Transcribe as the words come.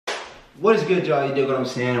What is good, y'all? You dig what I'm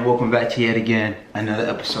saying? Welcome back to yet again another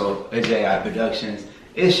episode of J.I. Productions.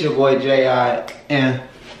 It's your boy J.I. and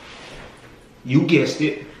you guessed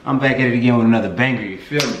it, I'm back at it again with another banger, you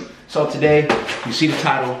feel me? So today, you see the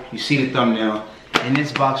title, you see the thumbnail. In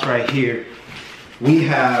this box right here, we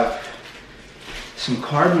have some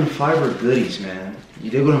carbon fiber goodies, man.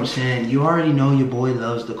 You dig what I'm saying? You already know your boy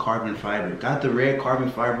loves the carbon fiber. Got the red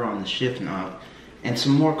carbon fiber on the shift knob and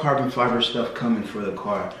some more carbon fiber stuff coming for the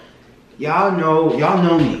car. Y'all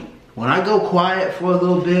know me. When I go quiet for a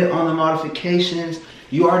little bit on the modifications,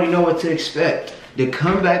 you already know what to expect. The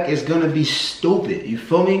comeback is gonna be stupid, you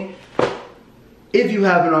feel me? If you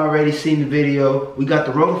haven't already seen the video, we got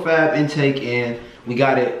the Rotofab intake in, we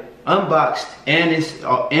got it unboxed and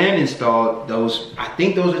installed. I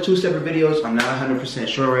think those are two separate videos. I'm not 100%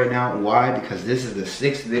 sure right now. Why? Because this is the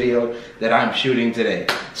 6th video that I'm shooting today.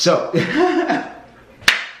 So,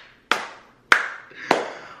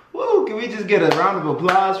 woo, can we just get a round of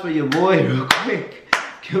applause for your boy real quick?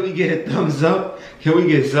 Can we get a thumbs up? Can we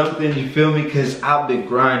get something, you feel me? Because I've been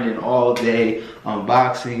grinding all day,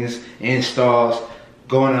 unboxings, installs,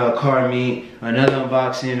 going to a car meet, another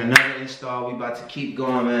unboxing, another install. We about to keep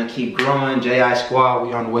going, man, keep growing. J.I. Squad,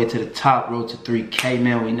 we on the way to the top, road to 3K,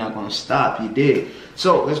 man. We not gonna stop, you dig?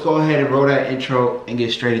 So let's go ahead and roll that intro and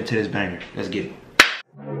get straight into this banger. Let's get it.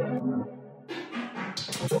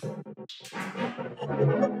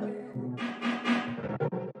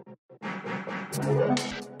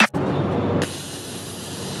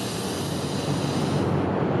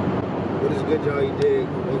 What is good, y'all? You dig?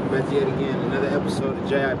 Welcome back to yet again another episode of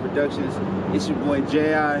J.I. Productions. It's your boy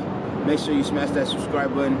J.I. Make sure you smash that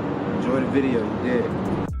subscribe button. Enjoy the video, you dig?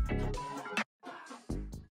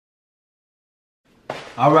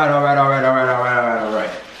 Alright.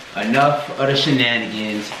 Enough of the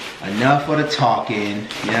shenanigans. Enough of the talking.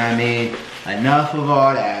 You know what I mean? Enough of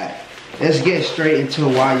all that. Let's get straight into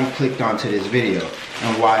why you clicked onto this video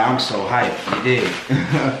and why I'm so hyped, you dig?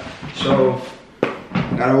 So,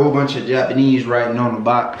 got a whole bunch of Japanese writing on the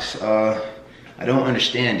box. I don't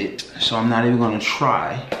understand it, so I'm not even gonna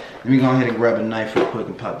try. Let me go ahead and grab a knife real quick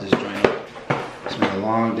and pop this joint up. It's been a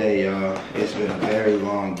long day, y'all. It's been a very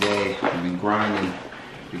long day. I've been grinding.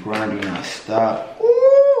 The grinding not stop.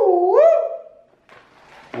 Ooh,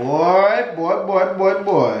 woo.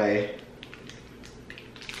 Boy.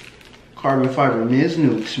 Carbon fiber Ms.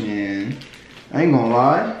 Nukes, man. I ain't gonna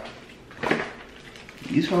lie.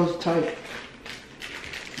 These hoes tight.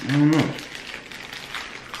 I don't know.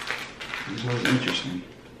 This was interesting.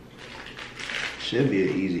 Should be an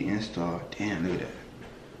easy install. Damn, look at that.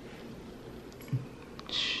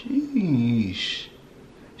 Sheesh.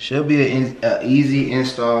 Should be an easy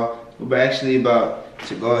install. We're actually about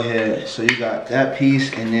to go ahead. So you got that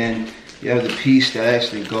piece, and then you have the piece that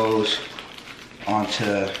actually goes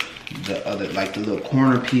onto the other, like the little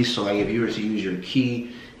corner piece. So like if you were to use your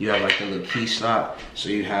key, you have like the little key slot. So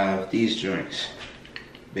you have these joints.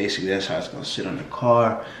 Basically, that's how it's gonna sit on the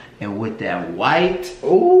car. And with that white,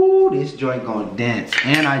 oh, this joint gonna dance.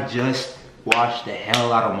 And I just washed the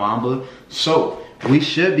hell out of Mamba. So we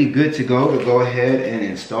should be good to go ahead and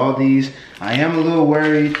install these. I am a little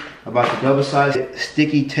worried about the double-sided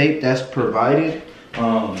sticky tape that's provided.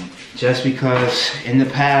 Just because in the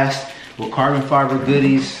past, with carbon fiber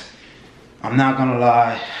goodies, I'm not gonna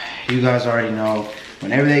lie, you guys already know,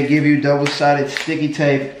 whenever they give you double-sided sticky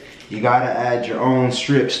tape, you gotta add your own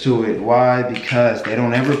strips to it. Why? Because they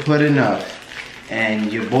don't ever put enough.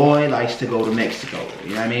 And your boy likes to go to Mexico.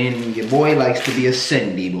 You know what I mean? Your boy likes to be a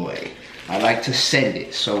sendy boy. I like to send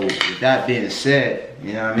it. So with that being said,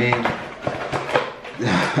 you know what I mean?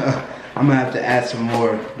 I'm gonna have to add some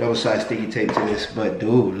more double-sided sticky tape to this. But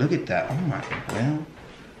dude, look at that. Oh my god.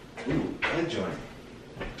 Ooh, that joint.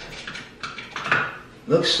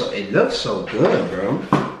 It looks so good, bro.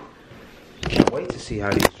 Can't wait to see how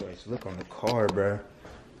these joints look on the car, bro.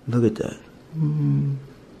 Look at that.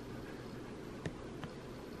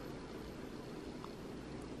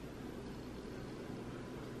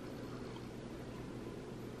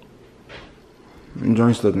 The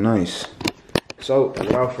joints look nice. So,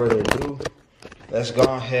 without further ado, let's go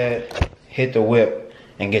ahead, hit the whip,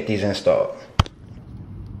 and get these installed.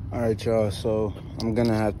 Alright, y'all, so I'm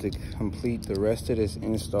gonna have to complete the rest of this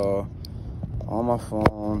install on my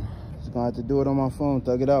phone. Just gonna have to do it on my phone,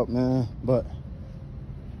 thug it out, man. But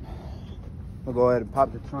I'll go ahead and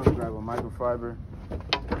pop the trunk, grab a microfiber.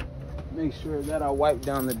 Make sure that I wipe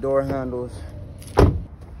down the door handles.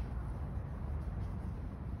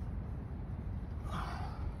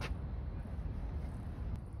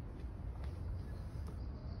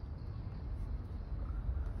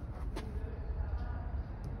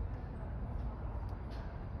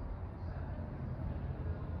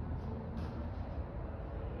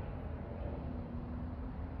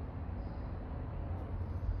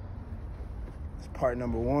 It's part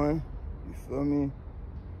number 1. You feel me?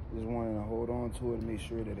 Just wanting to hold on to it and make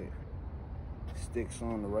sure that it sticks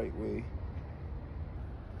on the right way.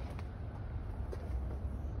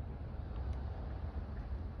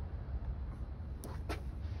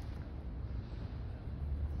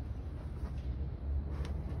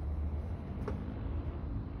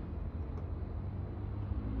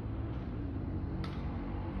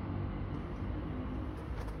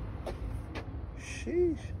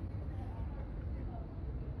 Sheesh.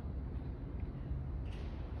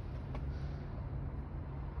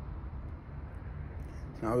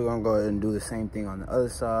 Now we're gonna go ahead and do the same thing on the other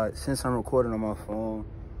side. Since I'm recording on my phone,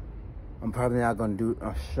 I'm probably not gonna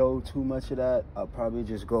show too much of that. I'll probably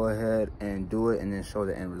just go ahead and do it and then show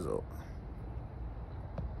the end result.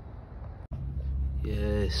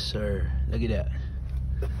 Yes, sir. Look at that.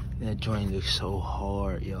 That joint looks so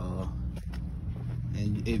hard, y'all.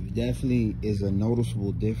 And it definitely is a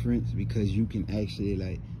noticeable difference because you can actually,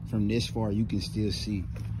 like, from this far, you can still see.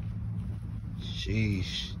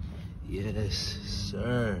 Sheesh. Yes,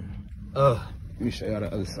 sir. Let me show y'all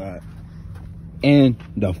the other side. And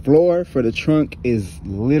the floor for the trunk is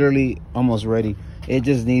literally almost ready. It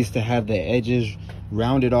just needs to have the edges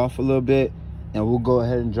rounded off a little bit, and we'll go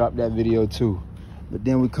ahead and drop that video too. But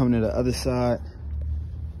then we come to the other side.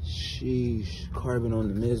 Sheesh, carbon on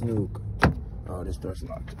the Miznuke. Oh, this door's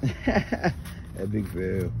locked. That big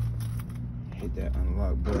fail. Hit that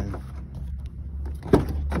unlock button.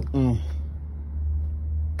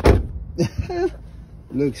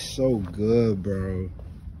 Looks so good, bro.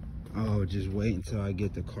 Oh, just wait until I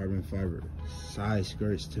get the carbon fiber side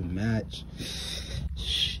skirts to match.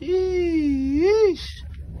 Sheesh.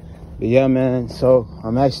 But yeah, man, so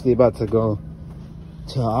I'm actually about to go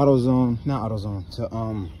to to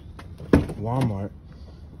Walmart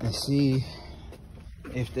and see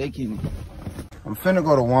if they can. I'm finna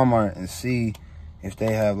go to Walmart and see if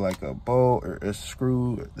they have like a bolt or a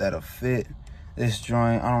screw that'll fit this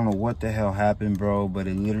joint. I don't know what the hell happened, bro, but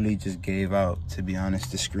it literally just gave out. To be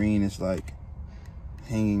honest, the screen is like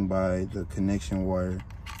hanging by the connection wire,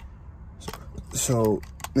 so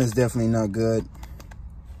it's definitely not good.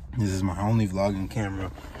 This is my only vlogging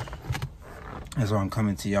camera. That's why I'm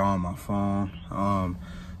coming to y'all on my phone.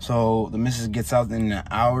 So the missus gets out in an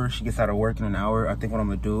hour. She gets out of work in an hour. I think what I'm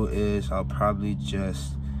gonna do is I'll probably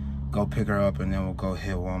just go pick her up, and then we'll go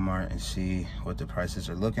hit Walmart and see what the prices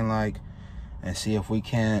are looking like, and see if we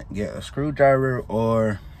can't get a screwdriver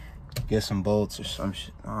or get some bolts or some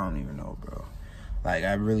shit. I don't even know, bro. Like,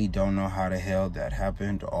 I really don't know how the hell that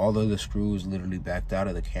happened. All of the screws literally backed out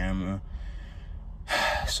of the camera.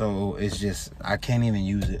 So it's just, I can't even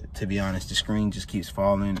use it, to be honest. The screen just keeps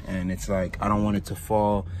falling, and it's like, I don't want it to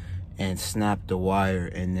fall and snap the wire,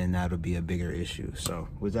 and then that'll be a bigger issue. So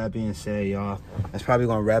with that being said, y'all, that's probably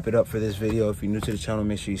gonna wrap it up for this video. If you're new to the channel,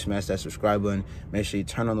 make sure you smash that subscribe button. Make sure you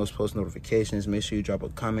turn on those post notifications. Make sure you drop a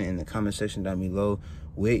comment in the comment section down below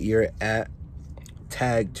with your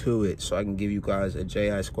tag to it, so I can give you guys a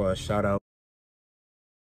JI Squad shout out.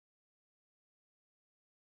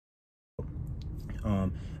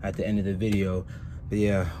 At the end of the video. But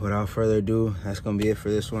yeah, without further ado, that's gonna be it for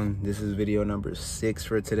this one. This is video number 6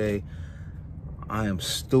 for today. I am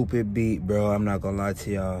stupid beat, bro. I'm not gonna lie to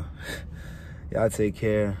y'all. Y'all take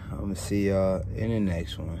care. I'm gonna see y'all in the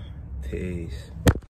next one. Peace.